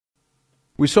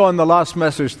We saw in the last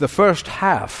message the first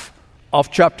half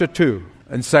of chapter 2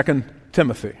 in 2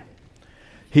 Timothy.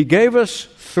 He gave us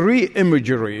 3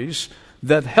 imageries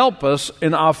that help us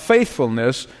in our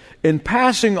faithfulness in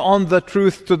passing on the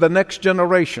truth to the next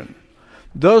generation.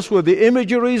 Those were the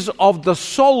imageries of the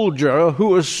soldier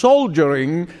who is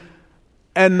soldiering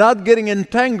and not getting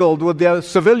entangled with their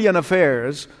civilian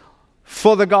affairs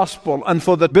for the gospel and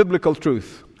for the biblical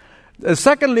truth.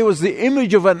 Secondly was the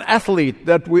image of an athlete,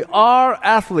 that we are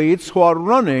athletes who are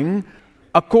running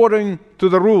according to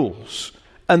the rules.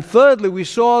 And thirdly, we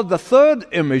saw the third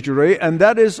imagery, and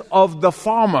that is of the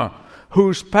farmer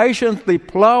who's patiently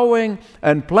plowing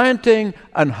and planting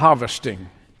and harvesting.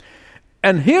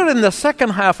 And here in the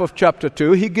second half of chapter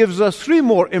 2, he gives us 3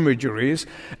 more imageries,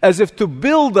 as if to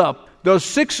build up those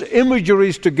 6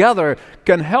 imageries together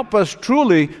can help us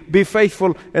truly be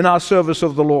faithful in our service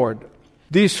of the Lord.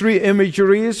 These 3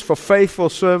 imageries for faithful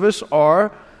service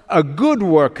are a good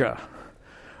worker,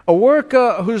 a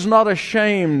worker who's not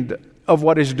ashamed of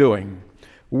what he's doing,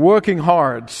 working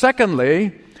hard.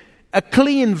 Secondly, a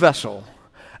clean vessel,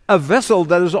 a vessel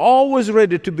that is always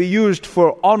ready to be used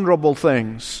for honorable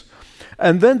things.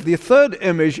 And then the third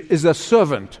image is a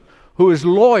servant who is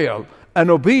loyal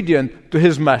and obedient to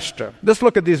his master. Let's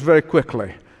look at these very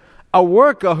quickly. A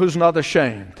worker who's not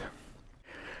ashamed.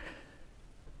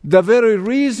 The very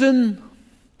reason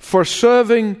for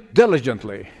serving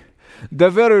diligently,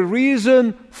 the very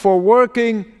reason for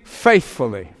working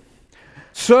faithfully,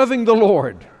 serving the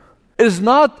Lord, is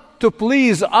not to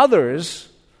please others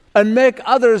and make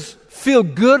others feel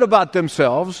good about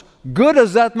themselves, good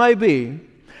as that may be.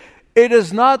 It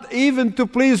is not even to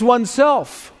please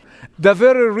oneself. The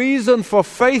very reason for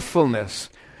faithfulness,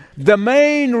 the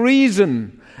main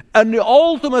reason and the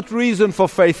ultimate reason for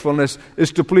faithfulness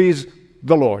is to please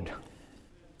the Lord.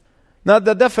 Now,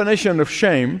 the definition of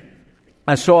shame,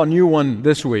 I saw a new one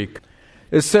this week.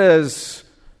 It says,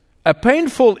 a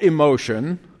painful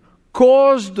emotion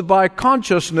caused by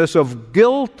consciousness of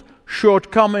guilt,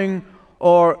 shortcoming,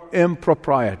 or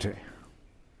impropriety.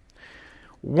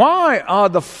 Why are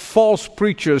the false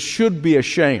preachers should be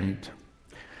ashamed?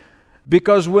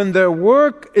 Because when their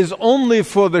work is only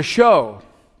for the show,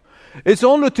 it's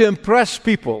only to impress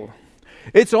people,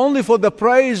 it's only for the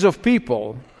praise of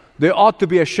people, they ought to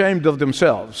be ashamed of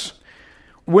themselves.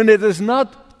 When it is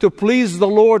not to please the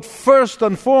Lord first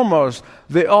and foremost,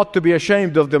 they ought to be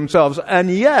ashamed of themselves.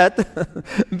 And yet,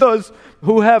 those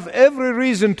who have every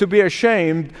reason to be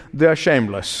ashamed, they are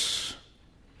shameless.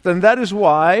 And that is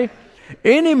why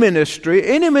any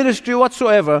ministry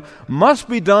whatsoever must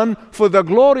be done for the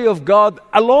glory of God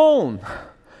alone.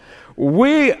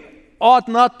 We ought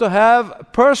not to have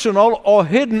personal or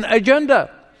hidden agenda.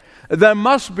 There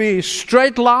must be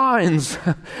straight lines.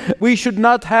 We should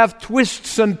not have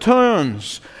twists and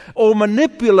turns or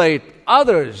manipulate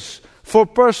others for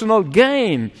personal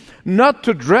gain, not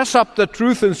to dress up the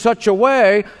truth in such a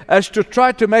way as to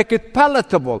try to make it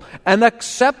palatable and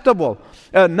acceptable,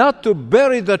 not to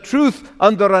bury the truth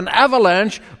under an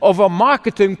avalanche of a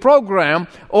marketing program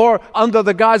or under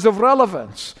the guise of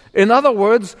relevance. In other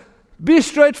words, be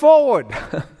straightforward.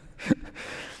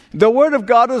 The Word of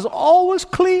God is always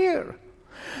clear.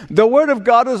 The Word of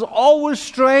God is always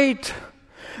straight.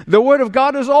 The Word of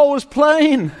God is always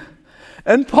plain.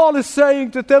 And Paul is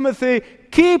saying to Timothy,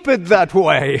 keep it that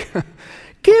way.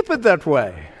 Keep it that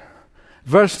way.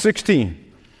 Verse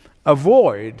 16,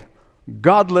 avoid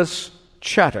godless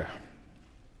chatter.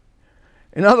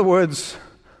 In other words,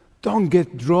 don't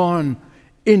get drawn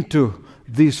into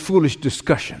these foolish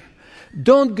discussions.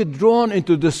 Don't get drawn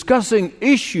into discussing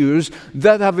issues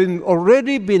that have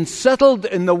already been settled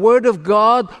in the Word of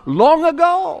God long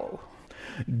ago.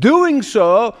 Doing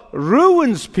so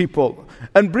ruins people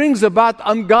and brings about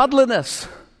ungodliness.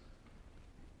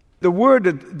 The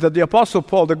word that the Apostle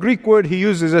Paul, the Greek word he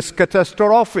uses is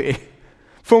catastrophe,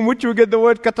 from which we get the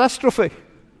word catastrophe.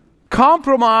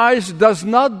 Compromise does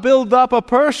not build up a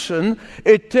person,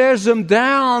 it tears him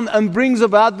down and brings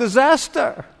about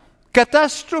disaster.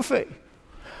 Catastrophe.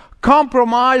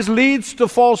 Compromise leads to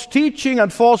false teaching,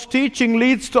 and false teaching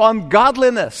leads to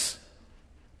ungodliness.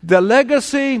 The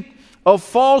legacy of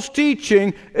false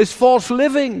teaching is false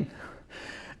living,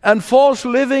 and false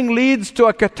living leads to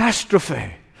a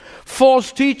catastrophe.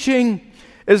 False teaching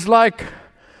is like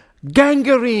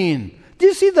gangrene. Do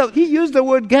you see that he used the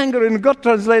word gangrene, got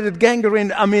translated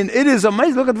gangrene? I mean, it is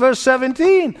amazing. Look at verse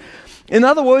 17. In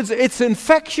other words, it's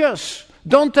infectious.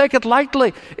 Don't take it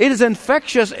lightly. It is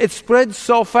infectious. It spreads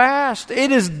so fast.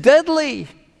 It is deadly.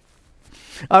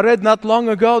 I read not long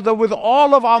ago that with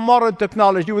all of our modern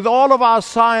technology, with all of our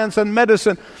science and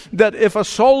medicine, that if a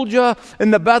soldier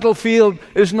in the battlefield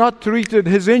is not treated,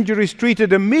 his injuries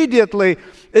treated immediately,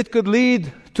 it could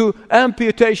lead to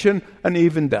amputation and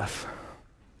even death.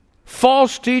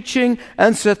 False teaching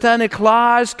and satanic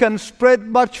lies can spread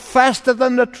much faster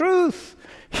than the truth.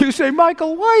 You say,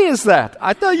 Michael, why is that?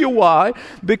 I tell you why.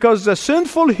 Because the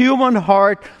sinful human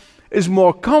heart is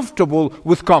more comfortable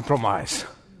with compromise.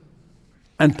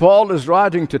 And Paul is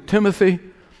writing to Timothy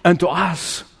and to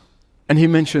us. And he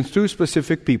mentions two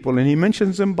specific people, and he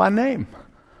mentions them by name.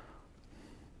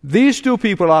 These two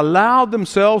people allowed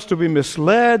themselves to be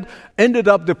misled, ended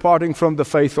up departing from the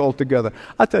faith altogether.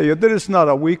 I tell you, there is not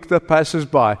a week that passes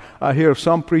by I hear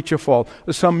some preacher fall,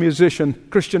 some musician,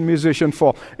 Christian musician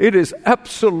fall. It is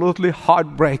absolutely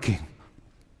heartbreaking.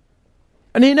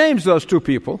 And he names those two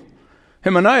people,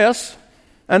 Hymenaeus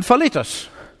and Philetus.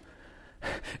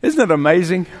 Isn't it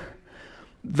amazing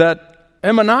that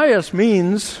Hymenaeus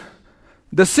means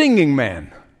the singing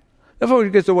man? Therefore,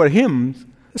 it gets the word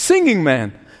hymn, singing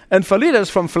man. And Philetus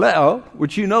from phileo,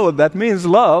 which you know what that means,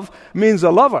 love, means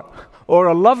a lover or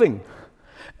a loving.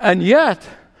 And yet,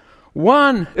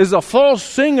 one is a false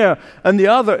singer and the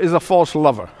other is a false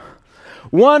lover.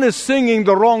 One is singing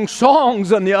the wrong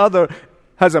songs and the other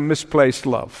has a misplaced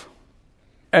love.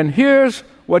 And here's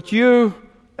what you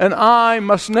and I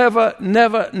must never,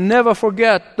 never, never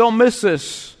forget. Don't miss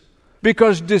this.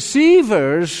 Because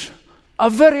deceivers are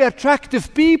very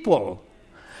attractive people.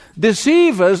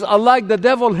 Deceivers are like the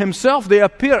devil himself. They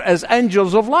appear as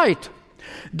angels of light.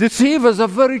 Deceivers are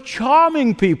very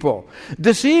charming people.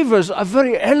 Deceivers are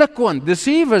very eloquent.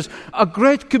 Deceivers are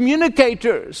great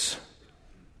communicators.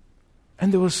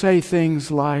 And they will say things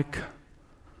like,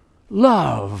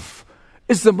 love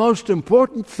is the most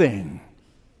important thing.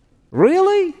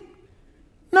 Really?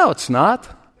 No, it's not.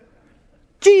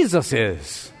 Jesus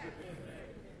is.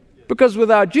 Because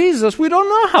without Jesus, we don't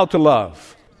know how to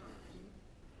love.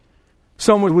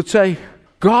 Someone would say,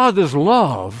 God is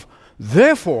love,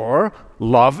 therefore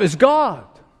love is God.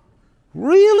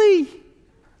 Really?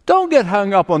 Don't get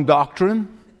hung up on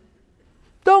doctrine.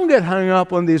 Don't get hung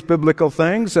up on these biblical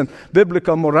things and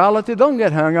biblical morality. Don't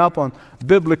get hung up on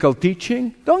biblical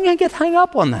teaching. Don't get hung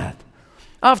up on that.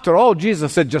 After all,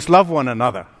 Jesus said, just love one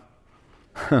another.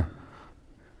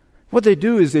 What they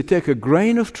do is they take a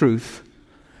grain of truth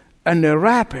and they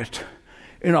wrap it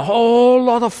in a whole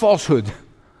lot of falsehood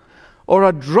or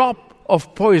a drop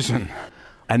of poison,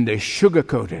 and they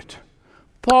sugarcoat it.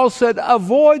 Paul said,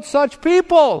 avoid such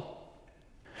people.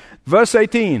 Verse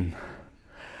 18,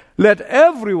 let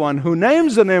everyone who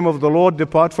names the name of the Lord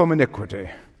depart from iniquity.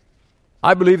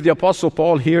 I believe the Apostle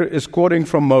Paul here is quoting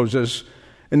from Moses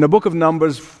in the book of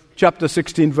Numbers, chapter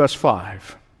 16, verse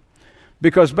 5.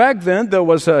 Because back then there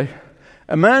was a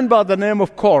man by the name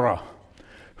of Korah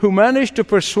who managed to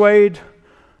persuade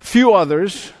few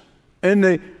others in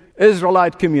the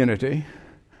Israelite community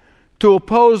to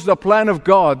oppose the plan of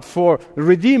God for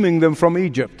redeeming them from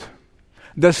Egypt,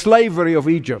 the slavery of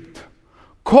Egypt.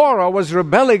 Korah was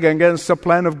rebelling against the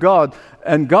plan of God,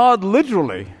 and God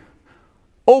literally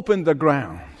opened the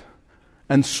ground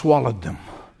and swallowed them.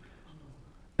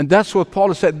 And that's what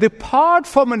Paul said, depart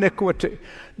from iniquity.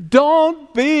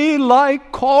 Don't be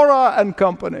like Korah and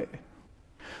company.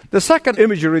 The second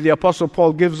imagery the Apostle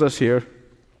Paul gives us here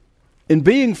in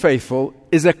being faithful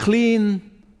is a clean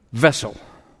vessel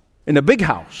in a big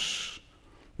house.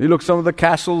 You look at some of the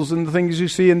castles and the things you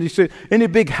see, and you see in a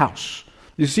big house.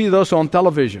 You see those on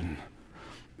television.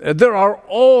 There are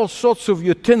all sorts of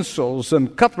utensils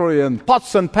and cutlery and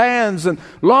pots and pans and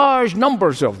large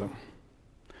numbers of them.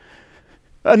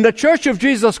 And the Church of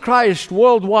Jesus Christ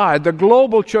worldwide, the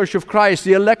global Church of Christ,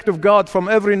 the elect of God from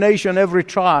every nation, every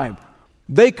tribe,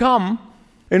 they come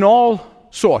in all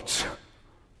sorts.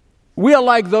 We are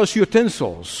like those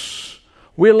utensils.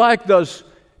 We are like those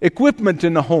equipment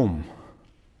in the home.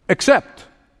 Except,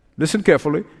 listen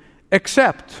carefully,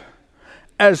 except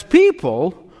as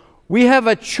people, we have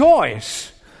a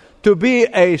choice to be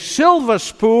a silver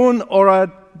spoon or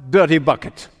a dirty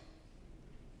bucket.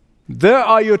 There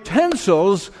are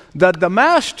utensils that the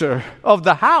master of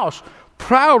the house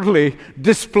proudly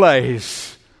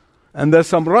displays. And there's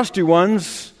some rusty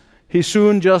ones he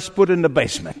soon just put in the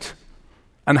basement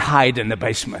and hide in the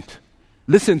basement.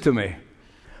 Listen to me.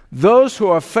 Those who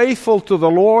are faithful to the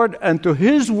Lord and to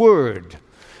His Word,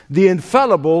 the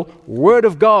infallible Word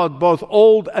of God, both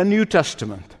Old and New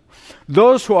Testament,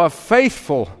 those who are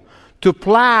faithful to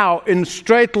plow in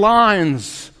straight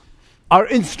lines are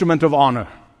instrument of honor.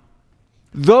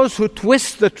 Those who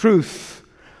twist the truth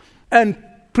and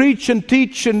preach and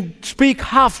teach and speak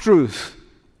half-truth,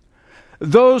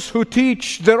 those who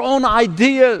teach their own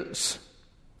ideas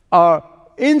are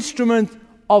instrument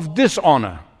of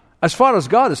dishonor as far as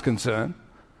God is concerned.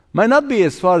 Might not be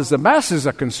as far as the masses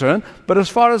are concerned, but as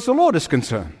far as the Lord is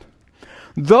concerned.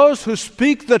 Those who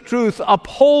speak the truth,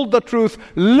 uphold the truth,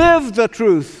 live the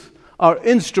truth are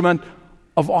instrument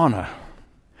of honor.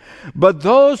 But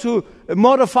those who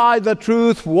modify the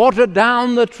truth, water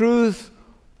down the truth,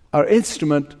 are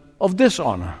instrument of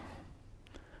dishonor.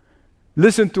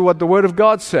 Listen to what the Word of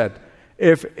God said.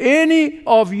 If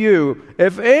anyone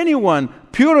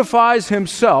purifies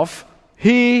himself,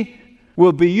 he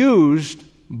will be used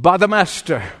by the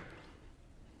Master.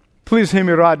 Please hear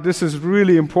me right. This is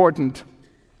really important.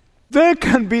 There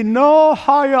can be no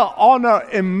higher honor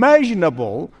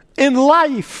imaginable in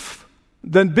life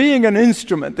than being an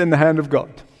instrument in the hand of God.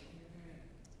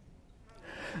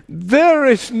 There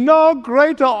is no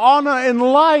greater honor in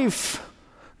life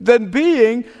than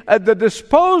being at the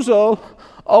disposal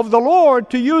of the Lord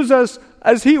to use us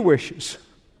as He wishes.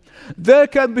 There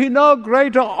can be no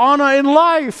greater honor in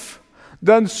life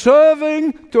than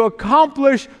serving to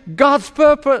accomplish God's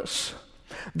purpose.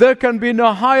 There can be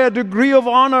no higher degree of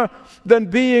honor than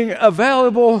being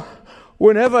available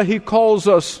whenever He calls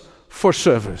us for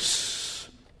service.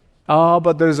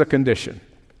 But there is a condition.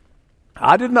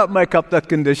 I did not make up that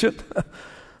condition.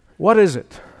 What is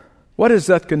it? What is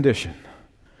that condition?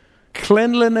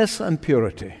 Cleanliness and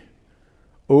purity.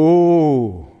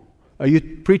 Oh, are you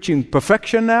preaching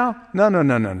perfection now? No.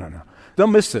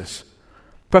 Don't miss this.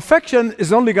 Perfection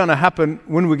is only going to happen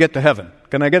when we get to heaven.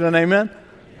 Can I get an amen?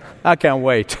 I can't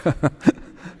wait.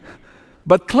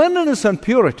 But cleanliness and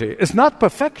purity is not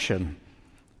perfection.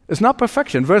 It's not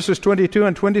perfection. Verses 22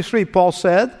 and 23, Paul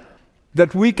said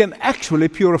that we can actually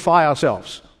purify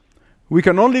ourselves. We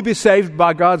can only be saved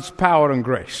by God's power and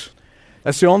grace.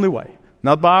 That's the only way,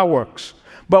 not by our works.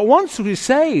 But once we're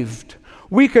saved,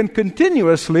 we can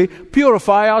continuously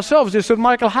purify ourselves. You said,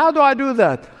 Michael, how do I do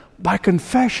that? By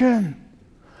confession,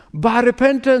 by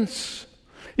repentance.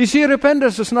 You see,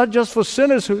 repentance is not just for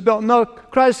sinners who don't know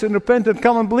Christ and repent and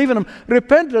come and believe in Him.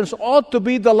 Repentance ought to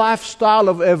be the lifestyle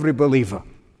of every believer.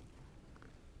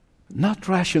 Not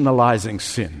rationalizing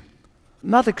sin.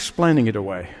 Not explaining it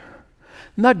away.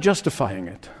 Not justifying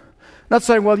it. Not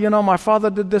saying, well, my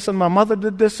father did this and my mother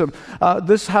did this and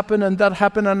this happened and that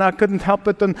happened and I couldn't help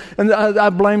it and I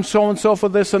blame so-and-so for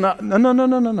this.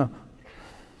 No.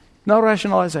 No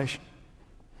rationalization.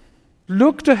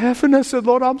 Look to heaven and say,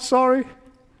 Lord, I'm sorry.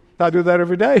 I do that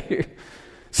every day.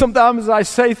 Sometimes I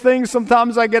say things,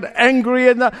 sometimes I get angry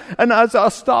and as I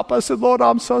stop, I say, Lord,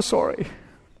 I'm so sorry.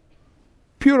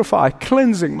 Purify,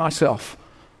 cleansing myself.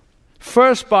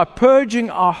 First, by purging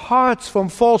our hearts from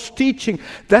false teaching.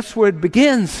 That's where it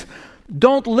begins.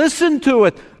 Don't listen to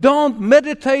it. Don't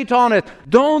meditate on it.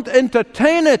 Don't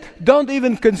entertain it. Don't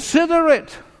even consider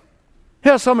it.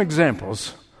 Here are some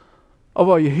examples of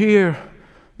what you hear.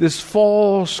 These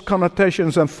false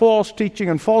connotations and false teaching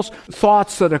and false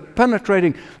thoughts that are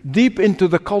penetrating deep into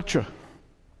the culture.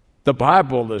 The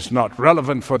Bible is not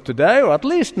relevant for today, or at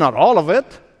least not all of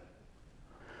it.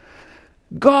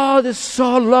 God is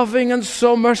so loving and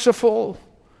so merciful.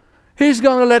 He's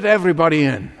going to let everybody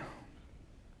in.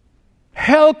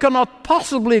 Hell cannot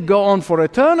possibly go on for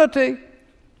eternity.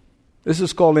 This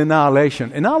is called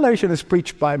annihilation. Annihilation is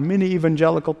preached by many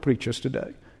evangelical preachers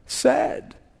today.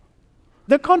 Sad.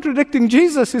 They're contradicting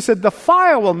Jesus. He said, the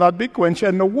fire will not be quenched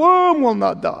and the worm will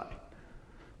not die.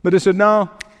 But he said, no,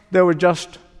 they will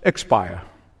just expire.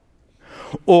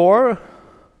 Or,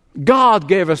 God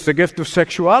gave us the gift of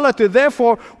sexuality,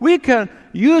 therefore we can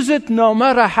use it no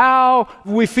matter how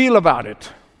we feel about it.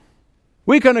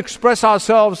 We can express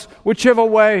ourselves whichever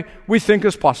way we think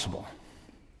is possible.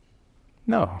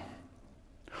 No.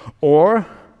 Or,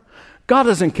 God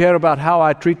doesn't care about how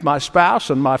I treat my spouse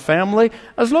and my family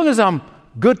as long as I'm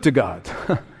good to God.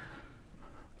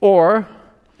 Or,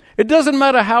 it doesn't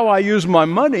matter how I use my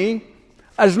money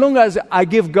as long as I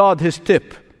give God His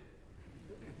tip.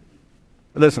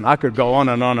 Listen, I could go on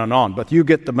and on and on, but you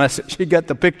get the message. You get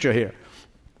the picture here.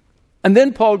 And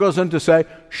then Paul goes on to say,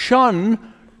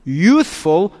 shun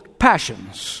youthful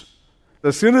passions.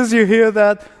 As soon as you hear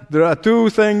that, there are two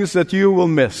things that you will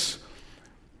miss.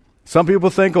 Some people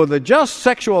think, they're just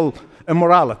sexual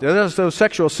immorality. They're just those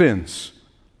sexual sins.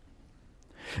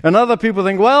 And other people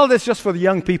think, well, that's just for the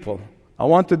young people. I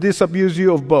want to disabuse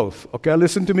you of both. Okay,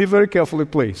 listen to me very carefully,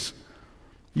 please.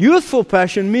 Youthful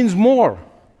passion means more.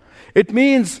 It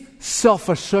means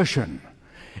self-assertion.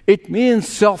 It means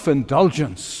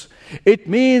self-indulgence. It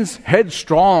means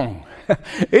headstrong.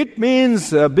 It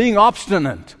means being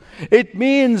obstinate. It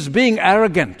means being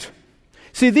arrogant.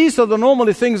 See, these are the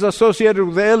normally things associated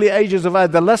with the early ages of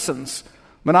adolescence.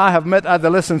 When I have met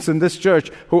adolescents in this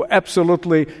church who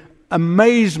absolutely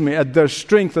amaze me at their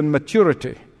strength and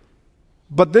maturity.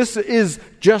 But this is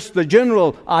just the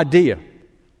general idea.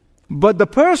 But the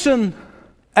person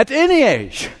at any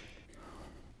age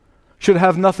should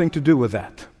have nothing to do with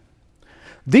that.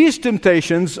 These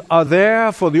temptations are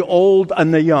there for the old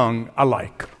and the young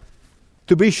alike.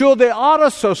 To be sure, they are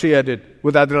associated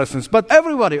with adolescence, but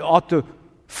everybody ought to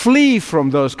flee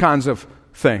from those kinds of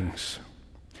things.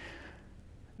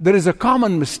 There is a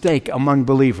common mistake among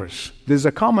believers. There's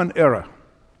a common error.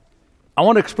 I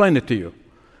want to explain it to you.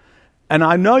 And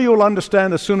I know you'll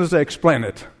understand as soon as I explain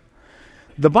it.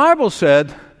 The Bible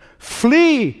said,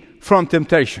 flee from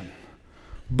temptation,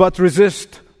 but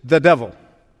resist the devil.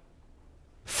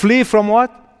 Flee from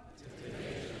what?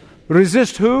 Temptation.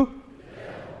 Resist who?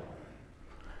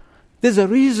 There's a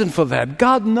reason for that.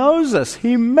 God knows us.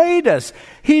 He made us.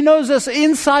 He knows us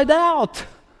inside out.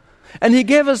 And He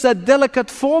gave us that delicate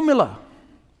formula.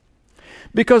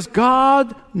 Because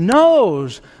God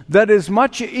knows that it's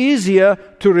much easier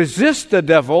to resist the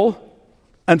devil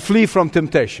and flee from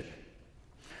temptation.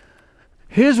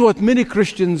 Here's what many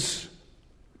Christians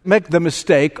make the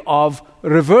mistake of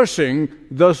reversing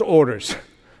those orders.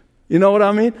 You know what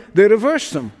I mean? They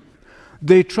reverse them.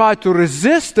 They try to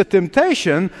resist the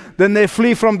temptation, then they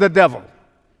flee from the devil.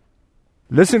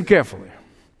 Listen carefully.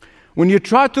 When you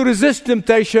try to resist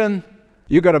temptation,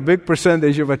 you got a big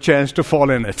percentage of a chance to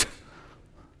fall in it.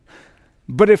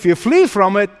 But if you flee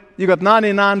from it, you got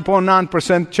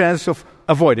 99.9% chance of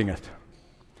avoiding it.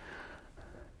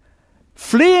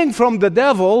 Fleeing from the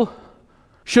devil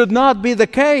should not be the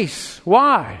case.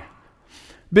 Why?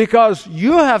 Because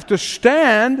you have to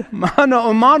stand mano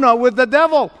a mano with the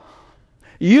devil.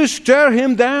 You stare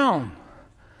him down.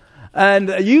 And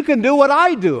you can do what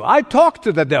I do. I talk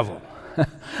to the devil.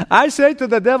 I say to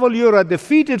the devil, you're a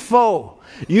defeated foe.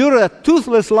 You're a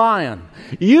toothless lion.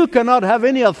 You cannot have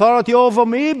any authority over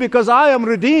me because I am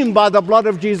redeemed by the blood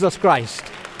of Jesus Christ.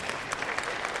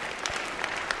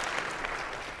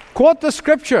 Quote the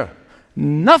scripture.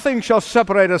 Nothing shall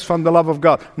separate us from the love of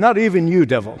God. Not even you,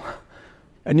 devil.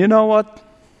 And you know what?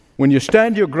 When you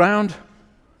stand your ground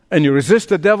and you resist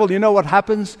the devil, you know what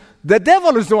happens? The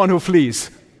devil is the one who flees.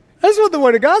 That's what the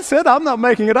Word of God said. I'm not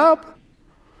making it up.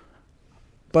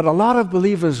 But a lot of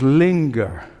believers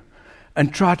linger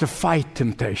and try to fight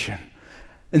temptation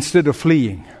instead of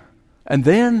fleeing. And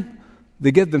then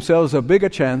they give themselves a bigger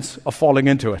chance of falling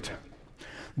into it.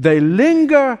 They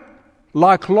linger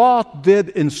like Lot did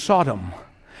in Sodom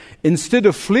instead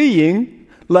of fleeing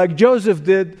like Joseph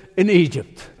did in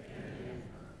Egypt.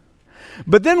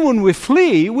 But then when we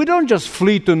flee, we don't just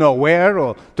flee to nowhere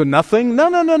or to nothing.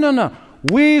 No.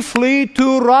 We flee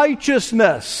to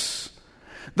righteousness.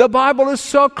 The Bible is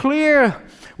so clear.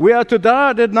 We are to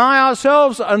deny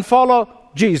ourselves and follow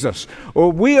Jesus. Or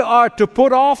we are to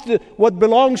put off what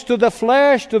belongs to the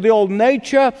flesh, to the old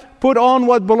nature, put on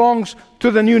what belongs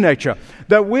to the new nature.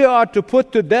 That we are to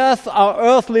put to death our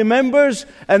earthly members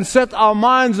and set our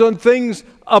minds on things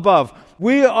above.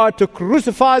 We are to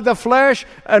crucify the flesh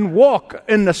and walk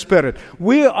in the Spirit.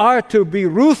 We are to be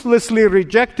ruthlessly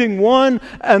rejecting one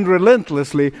and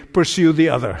relentlessly pursue the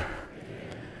other.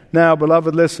 Now,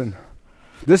 beloved, listen.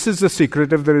 This is the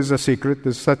secret, if there is a secret,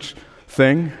 there's such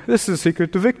thing. This is the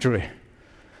secret to victory.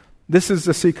 This is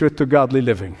the secret to godly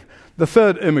living. The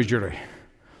third imagery.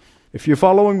 If you're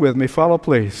following with me, follow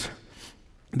please.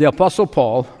 The Apostle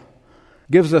Paul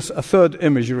gives us a third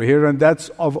imagery here, and that's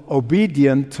of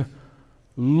obedient,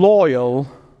 loyal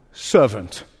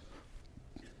servant.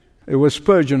 It was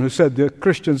Spurgeon who said the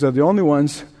Christians are the only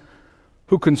ones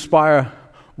who conspire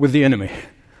with the enemy.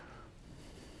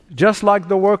 Just like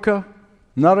the worker,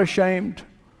 not ashamed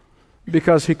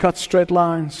because he cuts straight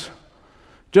lines.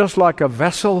 Just like a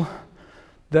vessel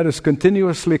that is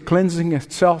continuously cleansing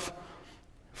itself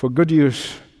for good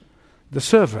use, the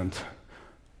servant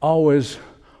always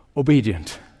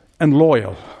obedient and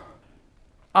loyal.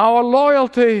 Our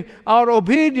loyalty, our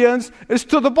obedience is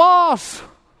to the boss.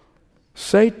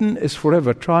 Satan is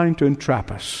forever trying to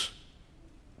entrap us,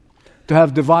 to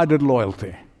have divided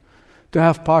loyalty, to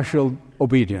have partial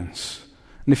obedience.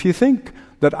 And if you think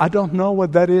that I don't know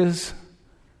what that is,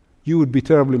 you would be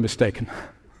terribly mistaken.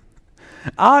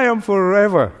 I am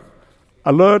forever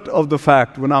alert of the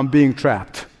fact when I'm being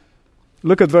trapped.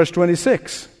 Look at verse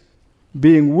 26.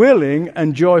 Being willing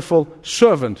and joyful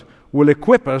servant will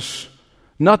equip us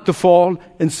not to fall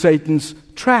in Satan's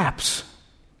traps.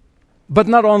 But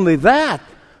not only that,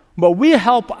 but we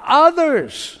help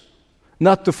others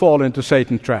not to fall into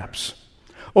Satan's traps.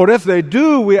 Or if they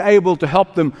do, we're able to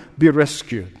help them be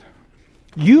rescued.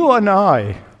 You and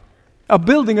I are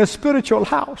building a spiritual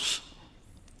house.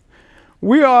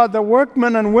 We are the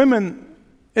workmen and women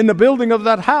in the building of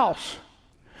that house.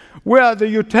 We are the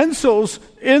utensils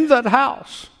in that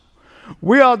house.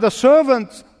 We are the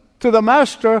servants to the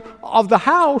master of the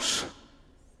house.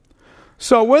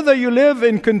 So whether you live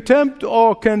in contempt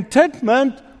or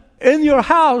contentment in your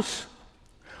house,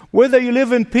 whether you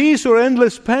live in peace or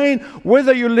endless pain,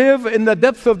 whether you live in the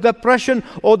depth of depression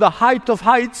or the height of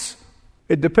heights,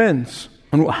 it depends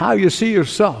on how you see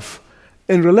yourself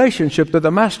in relationship to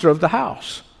the master of the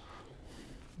house.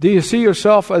 Do you see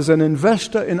yourself as an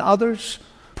investor in others,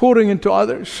 pouring into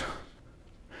others?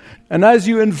 And as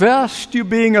you invest, you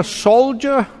being a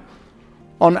soldier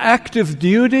on active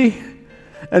duty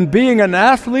and being an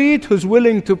athlete who's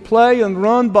willing to play and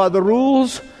run by the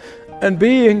rules, and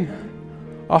being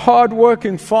a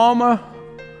hard-working farmer,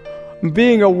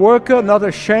 being a worker not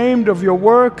ashamed of your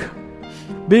work,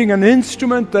 being an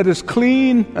instrument that is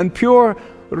clean and pure,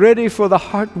 ready for the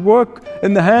hard work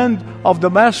in the hand of the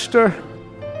master,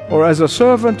 or as a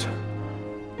servant,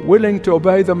 willing to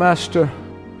obey the master.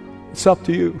 It's up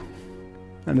to you,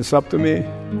 and it's up to me.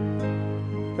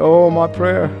 Oh, my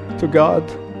prayer to God,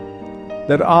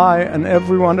 that I and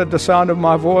everyone at the sound of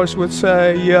my voice would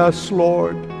say, yes,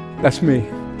 Lord, that's me.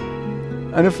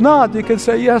 And if not, you can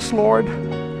say, yes, Lord,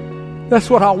 that's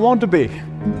what I want to be.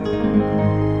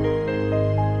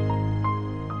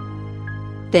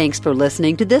 Thanks for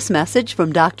listening to this message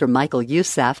from Dr. Michael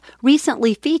Youssef,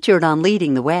 recently featured on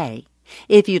Leading the Way.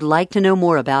 If you'd like to know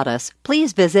more about us,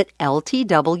 please visit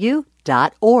ltw.org.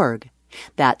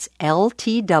 That's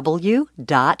ltw.org.